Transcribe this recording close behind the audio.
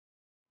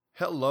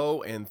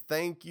Hello, and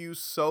thank you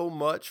so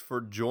much for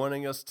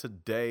joining us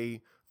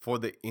today for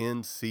the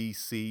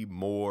NCC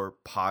More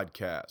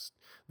podcast.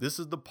 This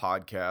is the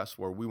podcast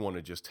where we want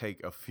to just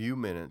take a few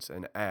minutes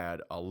and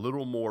add a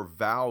little more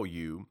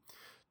value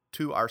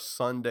to our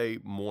Sunday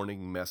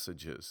morning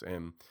messages.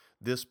 And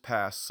this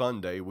past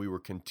Sunday, we were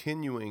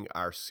continuing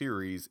our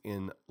series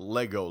in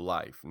Lego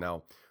Life.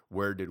 Now,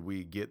 where did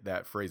we get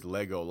that phrase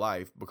Lego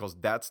life? Because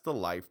that's the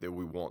life that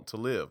we want to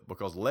live.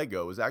 Because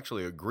Lego is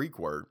actually a Greek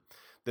word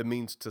that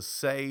means to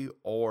say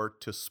or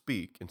to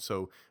speak. And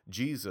so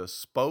Jesus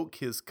spoke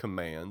his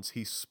commands,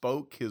 he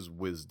spoke his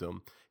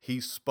wisdom, he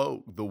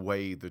spoke the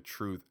way, the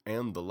truth,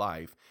 and the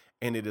life.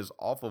 And it is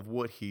off of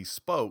what he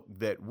spoke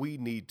that we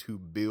need to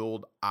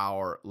build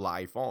our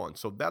life on.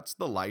 So that's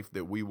the life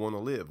that we want to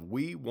live.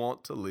 We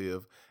want to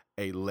live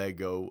a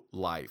Lego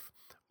life,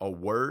 a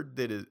word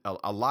that is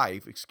a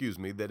life,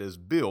 that is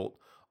built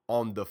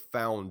on the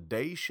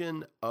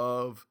foundation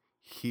of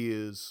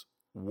his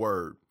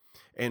word.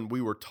 And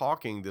we were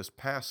talking this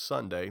past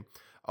Sunday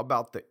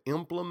about the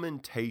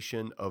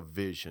implementation of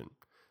vision.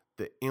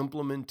 The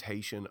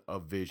implementation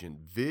of vision.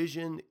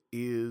 Vision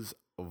is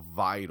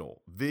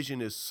vital.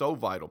 Vision is so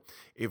vital.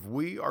 If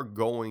we are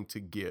going to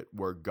get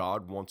where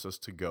God wants us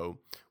to go,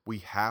 we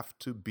have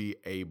to be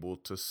able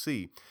to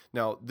see.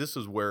 Now, this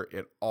is where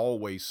it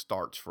always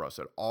starts for us.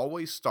 It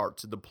always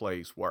starts at the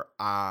place where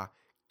I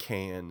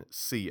can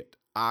see it.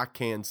 I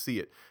can see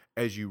it.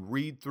 As you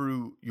read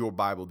through your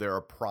Bible, there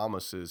are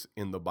promises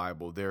in the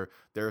Bible.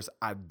 There's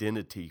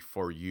identity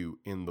for you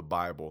in the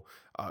Bible.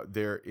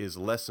 There is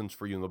lessons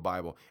for you in the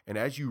Bible. And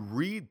as you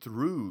read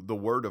through the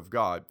Word of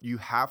God, you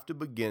have to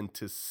begin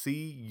to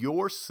see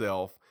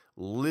yourself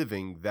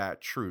living that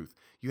truth.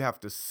 You have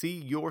to see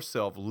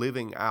yourself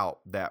living out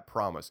that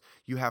promise.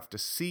 You have to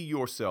see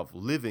yourself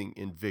living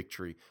in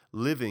victory,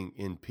 living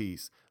in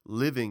peace,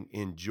 living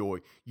in joy.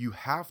 You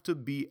have to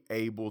be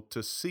able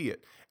to see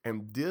it.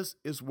 And this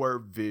is where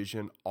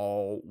vision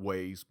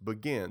always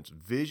begins.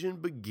 Vision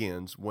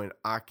begins when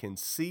I can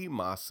see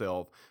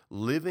myself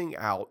living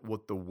out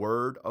what the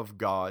Word of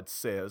God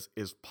says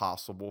is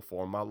possible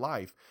for my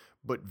life.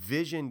 But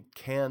vision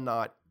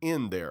cannot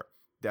end there.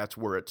 That's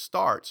where it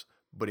starts,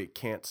 but it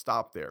can't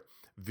stop there.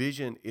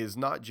 Vision is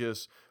not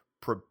just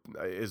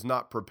is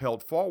not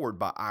propelled forward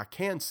by I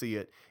can see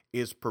it,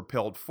 is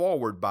propelled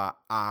forward by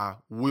I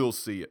will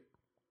see it.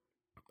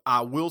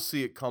 I will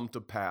see it come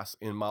to pass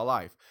in my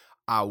life.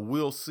 I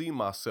will see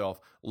myself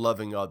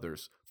loving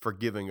others,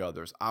 forgiving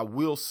others. I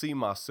will see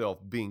myself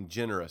being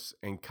generous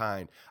and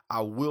kind.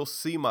 I will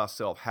see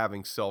myself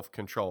having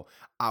self-control.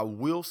 I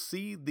will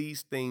see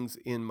these things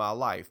in my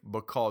life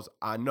because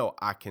I know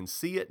I can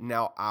see it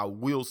now. I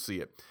will see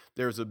it.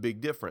 There's a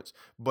big difference,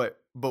 but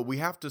we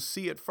have to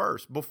see it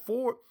first.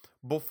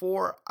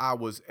 Before I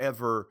was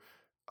ever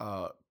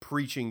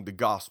preaching the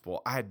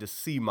gospel, I had to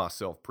see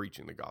myself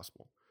preaching the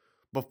gospel.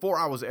 Before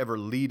I was ever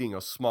leading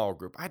a small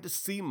group, I had to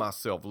see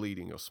myself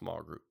leading a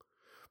small group.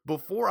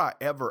 Before I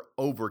ever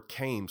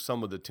overcame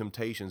some of the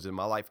temptations in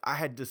my life, I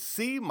had to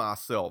see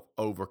myself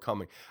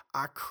overcoming.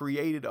 I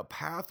created a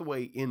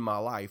pathway in my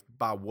life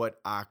by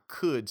what I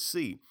could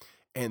see.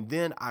 And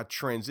then I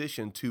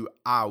transitioned to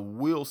I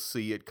will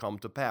see it come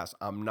to pass.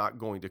 I'm not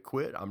going to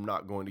quit. I'm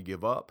not going to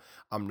give up.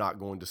 I'm not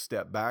going to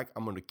step back.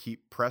 I'm going to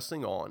keep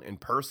pressing on and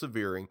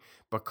persevering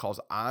because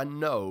I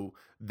know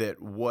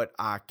that what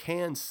I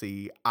can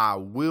see, I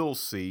will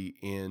see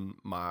in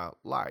my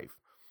life.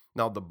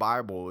 Now, the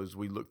Bible, as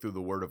we look through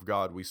the Word of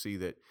God, we see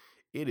that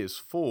it is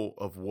full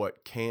of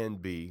what can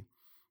be,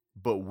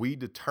 but we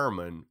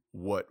determine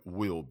what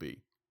will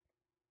be.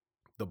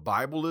 The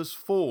Bible is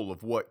full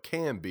of what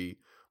can be,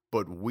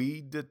 but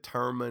we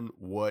determine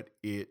what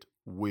it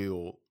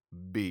will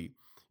be.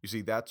 You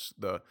see, that's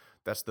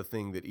the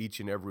thing that each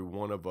and every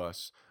one of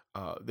us,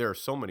 there are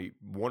so many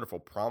wonderful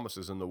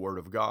promises in the Word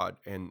of God.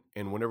 And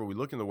whenever we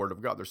look in the Word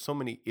of God, there's so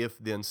many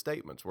if-then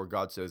statements where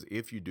God says,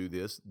 if you do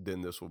this,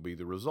 then this will be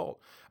the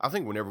result. I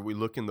think whenever we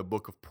look in the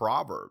book of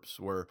Proverbs,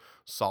 where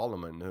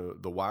Solomon,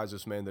 the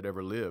wisest man that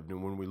ever lived,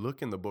 and when we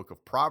look in the book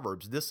of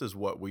Proverbs, this is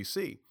what we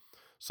see.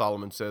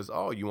 Solomon says,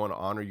 oh, you want to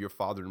honor your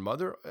father and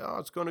mother? Oh,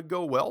 it's going to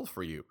go well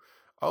for you.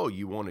 Oh,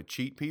 you want to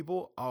cheat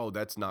people? Oh,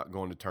 that's not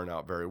going to turn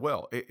out very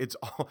well. It's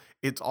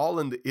all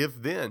in the if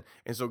then.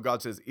 And so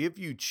God says, if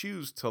you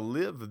choose to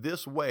live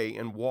this way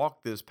and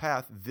walk this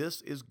path,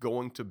 this is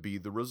going to be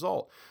the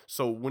result.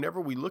 So whenever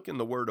we look in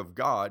the Word of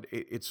God,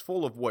 it's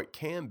full of what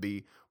can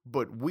be,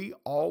 but we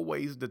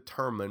always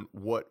determine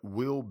what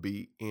will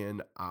be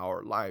in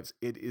our lives.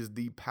 It is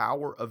the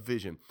power of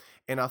vision.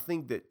 And I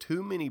think that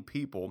too many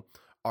people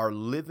are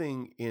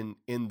living in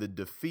the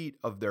defeat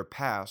of their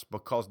past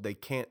because they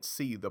can't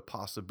see the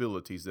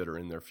possibilities that are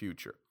in their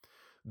future.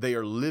 They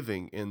are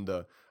living in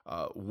the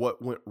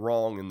what went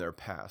wrong in their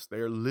past. They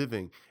are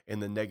living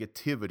in the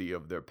negativity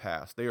of their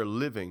past. They are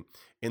living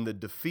in the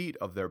defeat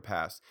of their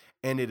past,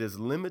 and it is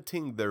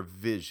limiting their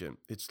vision.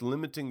 It's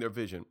limiting their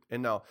vision.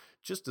 And now,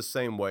 just the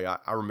same way,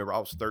 I remember I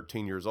was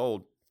 13 years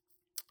old,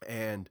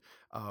 and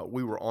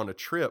we were on a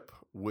trip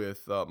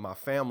with my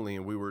family,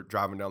 and we were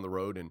driving down the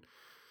road, and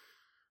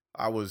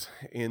I was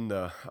in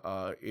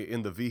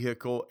the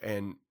vehicle,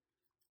 and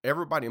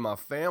everybody in my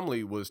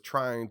family was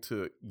trying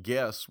to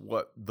guess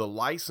what the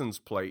license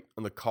plate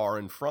on the car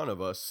in front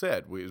of us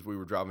said as we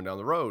were driving down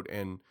the road,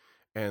 and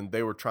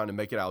they were trying to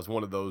make it out. It was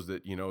one of those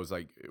that, you know, is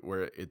like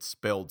where it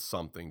spelled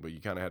something, but you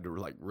kind of had to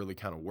like really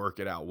kind of work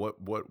it out.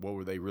 What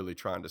were they really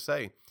trying to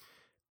say?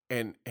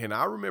 And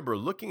I remember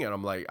looking at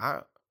them like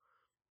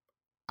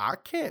I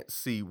can't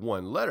see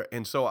one letter.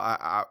 And so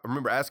I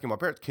remember asking my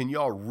parents, can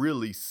y'all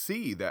really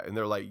see that? And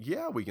they're like,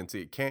 yeah, we can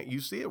see it. Can't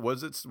you see it?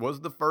 What's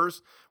the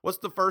first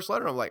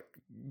letter? I'm like,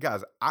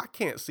 guys, I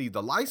can't see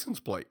the license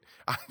plate.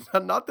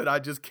 Not that I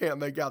just can't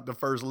make out the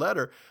first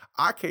letter.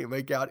 I can't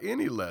make out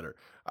any letter.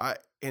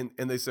 And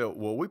they said,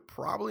 well, we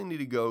probably need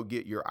to go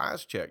get your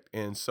eyes checked.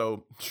 And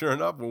so sure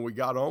enough, when we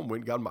got home, we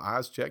got my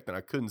eyes checked and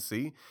I couldn't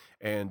see.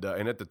 And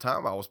at the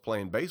time I was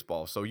playing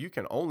baseball. So you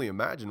can only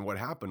imagine what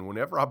happened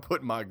whenever I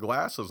put my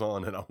glasses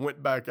on and I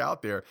went back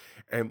out there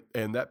and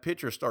that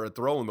pitcher started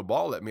throwing the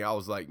ball at me. I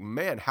was like,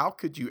 man, how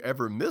could you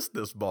ever miss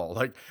this ball?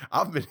 Like,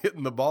 I've been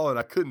hitting the ball and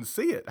I couldn't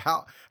see it.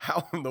 How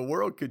in the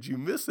world could you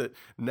miss it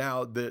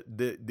now that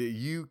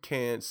you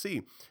can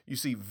see? You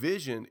see,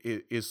 vision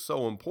is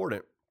so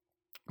important,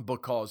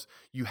 because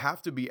you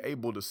have to be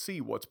able to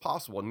see what's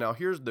possible. Now,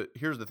 here's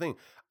the thing.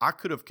 I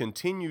could have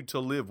continued to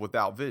live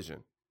without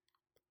vision.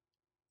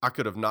 I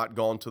could have not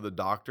gone to the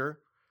doctor.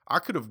 I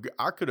could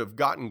have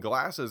gotten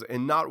glasses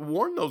and not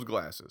worn those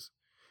glasses.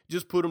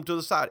 Just put them to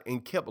the side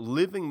and kept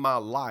living my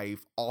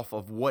life off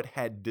of what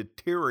had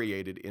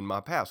deteriorated in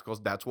my past, because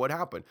that's what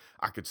happened.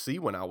 I could see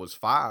when I was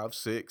 5,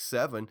 6,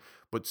 7,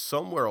 but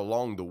somewhere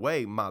along the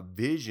way, my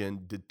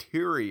vision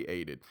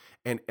deteriorated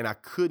and I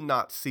could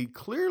not see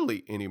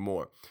clearly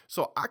anymore.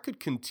 So I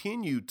could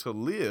continue to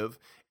live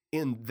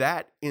in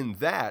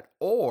that,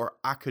 or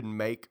I could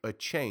make a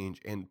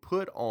change and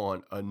put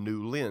on a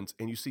new lens.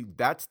 And you see,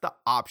 that's the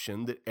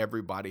option that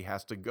everybody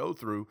has to go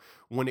through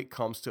when it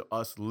comes to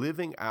us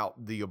living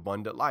out the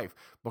abundant life,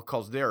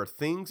 because there are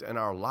things in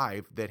our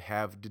life that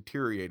have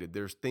deteriorated.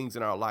 There's things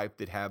in our life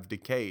that have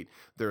decayed.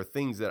 There are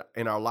things that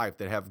in our life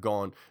that have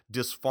gone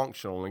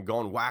dysfunctional and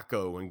gone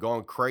wacko and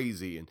gone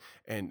crazy and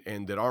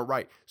that aren't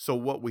right. So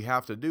what we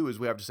have to do is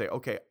we have to say,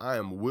 okay, I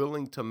am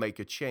willing to make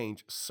a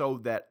change so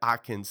that I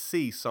can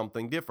see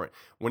something different.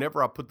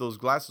 Whenever I put those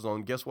glasses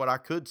on, guess what I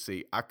could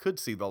see? I could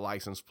see the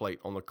license plate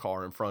on the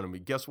car in front of me.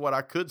 Guess what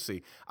I could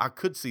see? I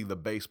could see the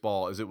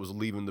baseball as it was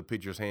leaving the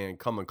pitcher's hand,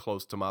 coming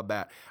close to my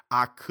bat.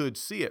 I could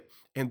see it.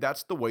 And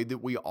that's the way that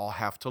we all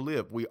have to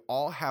live. We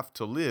all have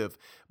to live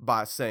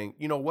by saying,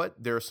 you know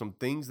what? There are some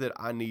things that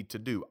I need to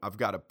do. I've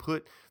got to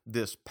put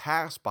this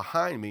past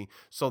behind me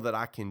so that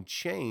I can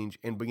change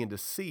and begin to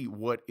see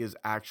what is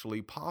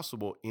actually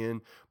possible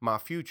in my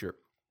future.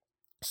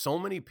 So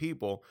many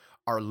people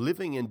are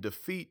living in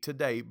defeat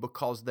today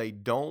because they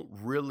don't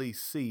really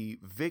see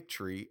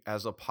victory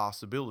as a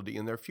possibility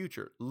in their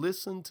future.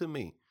 Listen to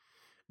me.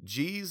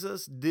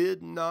 Jesus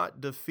did not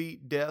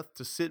defeat death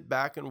to sit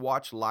back and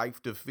watch life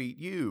defeat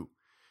you.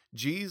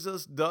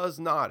 Jesus does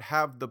not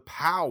have the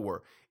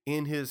power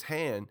in his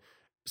hand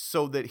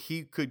so that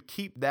he could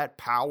keep that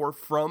power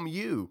from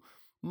you.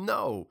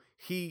 No,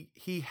 he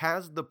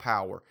has the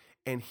power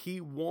and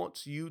he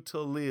wants you to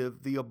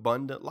live the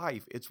abundant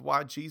life. It's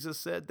why Jesus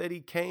said that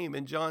he came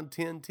in John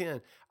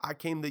 10:10. I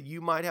came that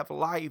you might have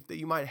life, that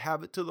you might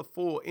have it to the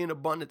full in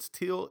abundance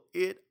till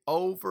it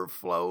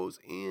overflows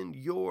in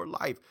your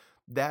life.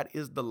 That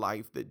is the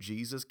life that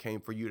Jesus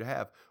came for you to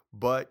have,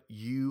 but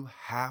you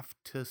have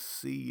to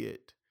see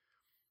it.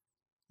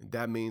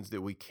 That means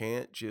that we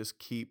can't just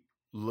keep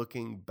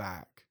looking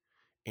back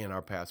in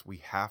our past. We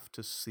have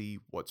to see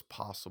what's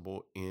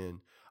possible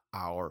in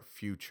our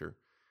future.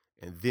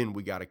 And then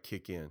we got to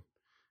kick in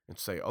and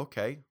say,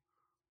 okay,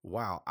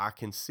 wow, I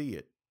can see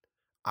it.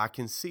 I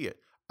can see it.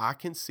 I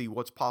can see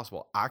what's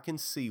possible. I can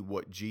see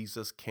what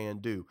Jesus can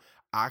do.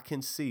 I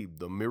can see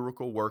the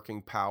miracle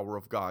working power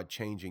of God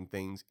changing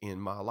things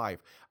in my life.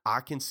 I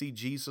can see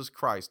Jesus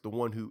Christ, the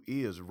one who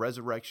is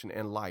resurrection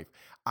and life.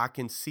 I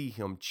can see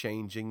him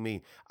changing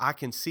me. I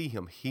can see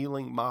him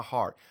healing my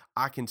heart.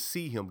 I can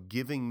see him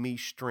giving me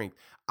strength.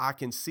 I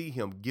can see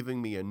him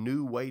giving me a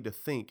new way to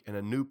think and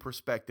a new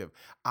perspective.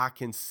 I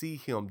can see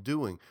him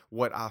doing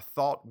what I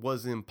thought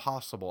was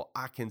impossible.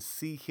 I can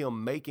see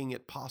him making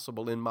it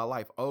possible in my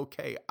life.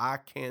 Okay, I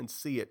can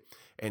see it.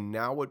 And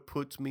now it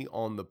puts me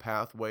on the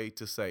pathway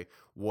to say,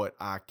 what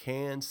I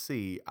can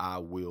see, I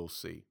will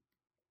see.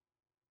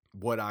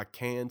 What I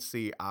can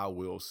see, I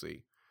will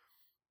see.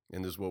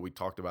 And this is what we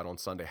talked about on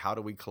Sunday. How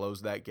do we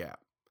close that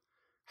gap?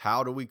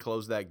 How do we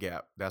close that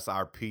gap? That's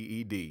our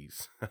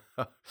PEDs.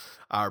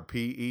 Our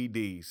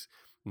PEDs.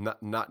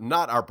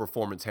 Not our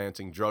performance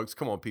enhancing drugs.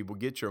 Come on, people,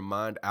 get your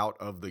mind out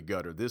of the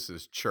gutter. This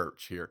is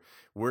church here.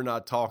 We're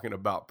not talking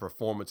about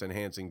performance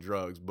enhancing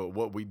drugs, but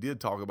what we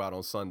did talk about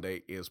on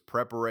Sunday is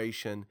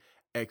preparation,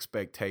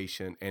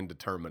 expectation, and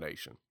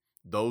determination.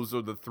 Those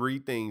are the three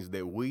things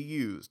that we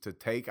use to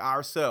take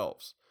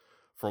ourselves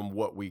from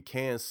what we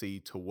can see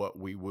to what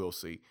we will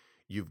see.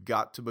 You've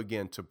got to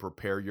begin to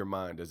prepare your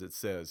mind, as it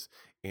says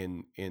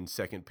in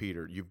Second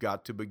Peter. You've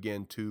got to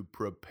begin to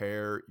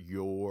prepare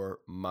your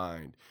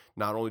mind.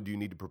 Not only do you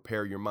need to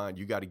prepare your mind,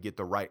 you got to get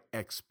the right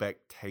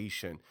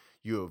expectation.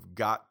 You have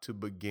got to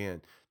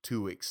begin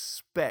to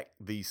expect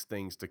these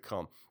things to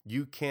come.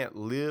 You can't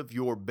live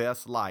your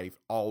best life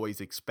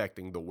always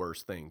expecting the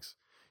worst things.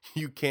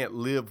 You can't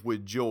live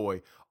with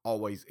joy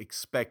always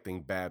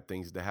expecting bad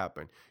things to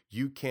happen.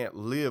 You can't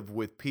live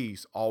with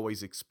peace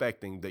always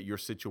expecting that your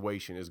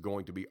situation is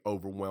going to be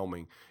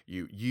overwhelming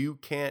you. You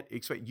can't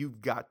expect,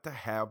 you've got to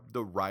have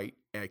the right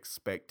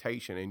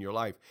expectation in your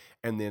life.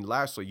 And then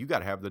lastly, you got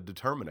to have the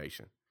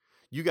determination.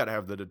 You got to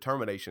have the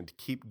determination to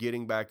keep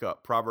getting back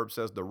up. Proverbs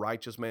says the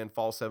righteous man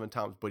falls 7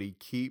 times, but he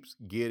keeps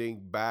getting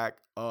back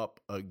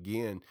up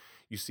again.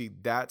 You see,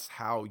 that's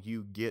how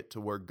you get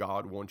to where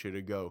God wants you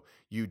to go.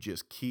 You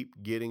just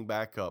keep getting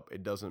back up.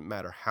 It doesn't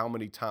matter how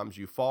many times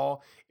you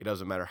fall. It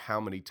doesn't matter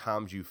how many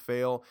times you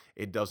fail.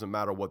 It doesn't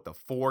matter what the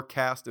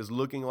forecast is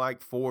looking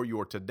like for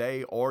your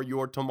today or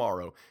your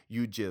tomorrow.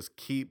 You just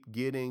keep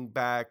getting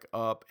back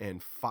up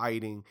and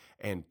fighting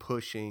and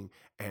pushing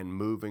and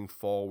moving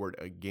forward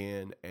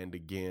again and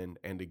again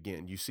and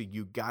again. You see,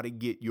 you got to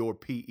get your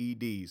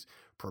PEDs,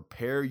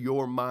 prepare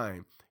your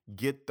mind,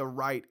 get the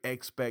right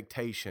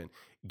expectation,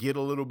 get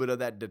a little bit of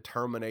that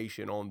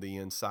determination on the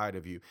inside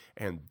of you.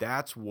 And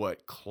that's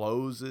what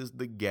closes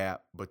the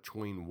gap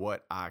between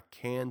what I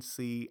can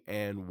see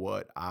and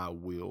what I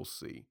will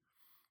see.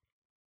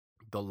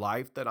 The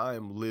life that I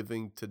am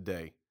living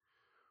today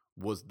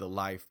was the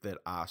life that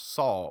I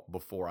saw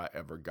before I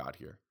ever got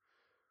here.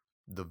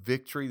 The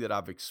victory that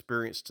I've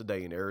experienced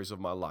today in areas of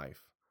my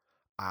life,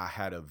 I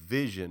had a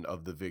vision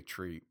of the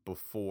victory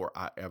before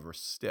I ever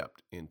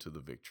stepped into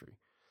the victory.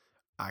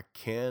 I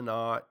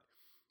cannot,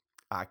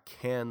 I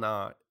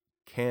cannot,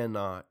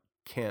 cannot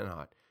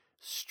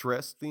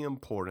stress the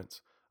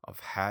importance of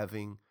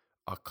having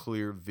a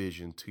clear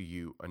vision to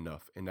you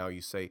enough. And now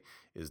you say,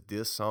 is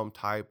this some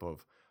type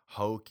of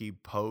hokey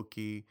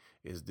pokey?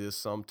 Is this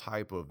some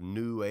type of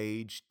new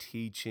age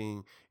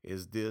teaching?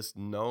 Is this?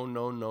 No,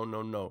 no, no,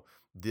 no, no.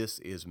 This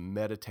is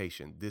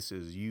meditation. This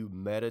is you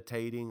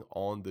meditating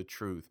on the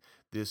truth.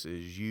 This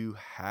is you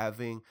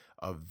having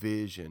a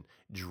vision,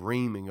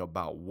 dreaming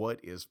about what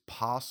is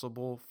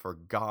possible for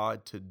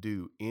God to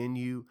do in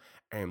you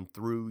and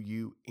through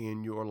you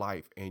in your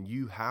life. And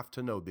you have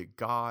to know that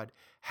God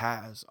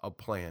has a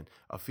plan.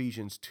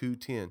 Ephesians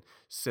 2:10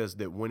 says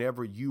that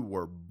whenever you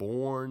were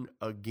born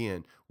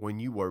again, when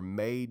you were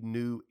made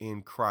new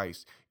in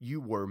Christ, you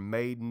were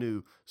made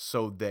new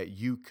so that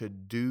you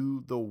could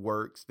do the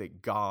works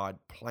that God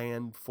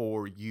planned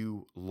for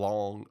you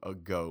long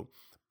ago.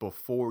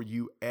 Before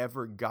you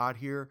ever got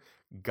here,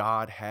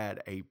 God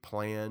had a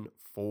plan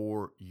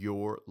for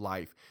your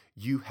life.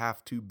 You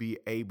have to be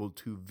able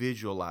to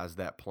visualize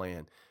that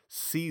plan,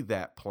 see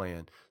that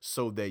plan,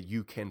 so that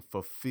you can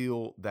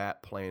fulfill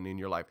that plan in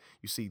your life.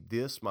 You see,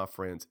 this, my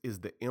friends, is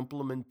the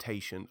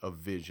implementation of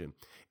vision.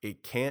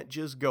 It can't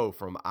just go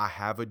from I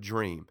have a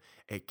dream.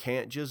 It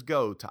can't just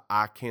go to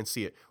I can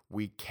see it.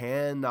 We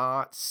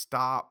cannot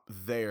stop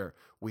there.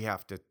 We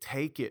have to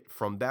take it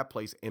from that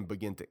place and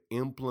begin to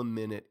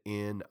implement it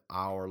in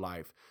our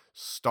life.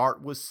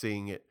 Start with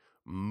seeing it,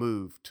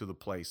 move to the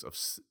place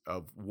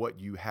of what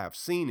you have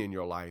seen in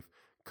your life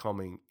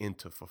coming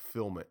into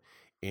fulfillment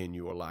in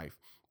your life.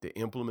 The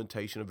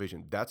implementation of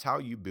vision. That's how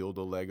you build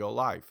a Lego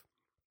life.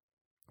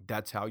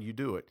 That's how you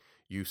do it.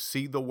 You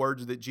see the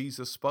words that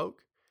Jesus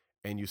spoke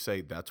and you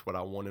say, that's what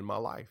I want in my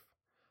life.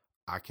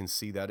 I can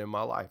see that in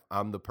my life.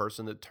 I'm the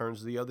person that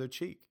turns the other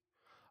cheek.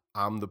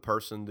 I'm the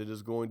person that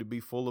is going to be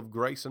full of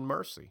grace and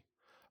mercy.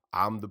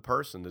 I'm the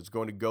person that's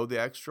going to go the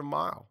extra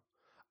mile.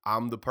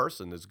 I'm the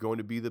person that's going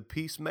to be the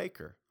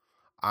peacemaker.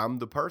 I'm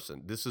the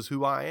person. This is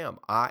who I am.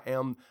 I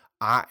am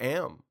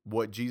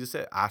what Jesus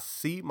said. I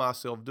see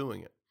myself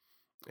doing it.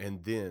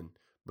 And then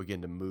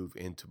begin to move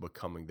into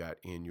becoming that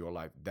in your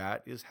life.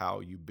 That is how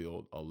you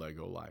build a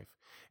Lego life.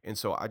 And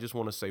so I just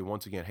want to say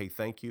once again, hey,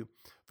 thank you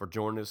for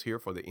joining us here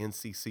for the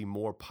NCC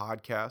More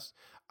podcast.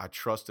 I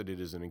trust that it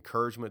is an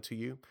encouragement to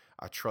you.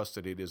 I trust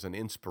that it is an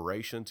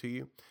inspiration to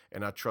you.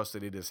 And I trust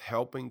that it is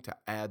helping to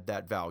add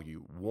that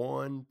value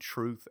one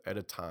truth at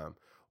a time,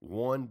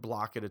 one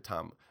block at a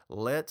time.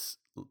 Let's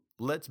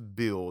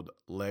build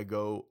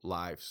Lego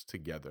lives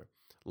together.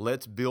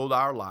 Let's build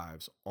our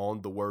lives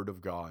on the Word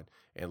of God,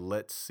 and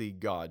let's see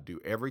God do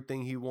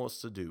everything He wants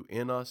to do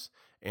in us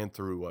and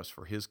through us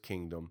for His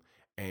kingdom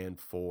and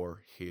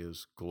for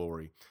His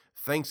glory.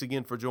 Thanks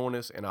again for joining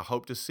us, and I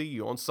hope to see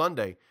you on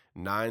Sunday,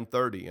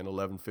 9:30 and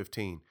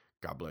 11:15.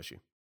 God bless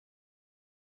you.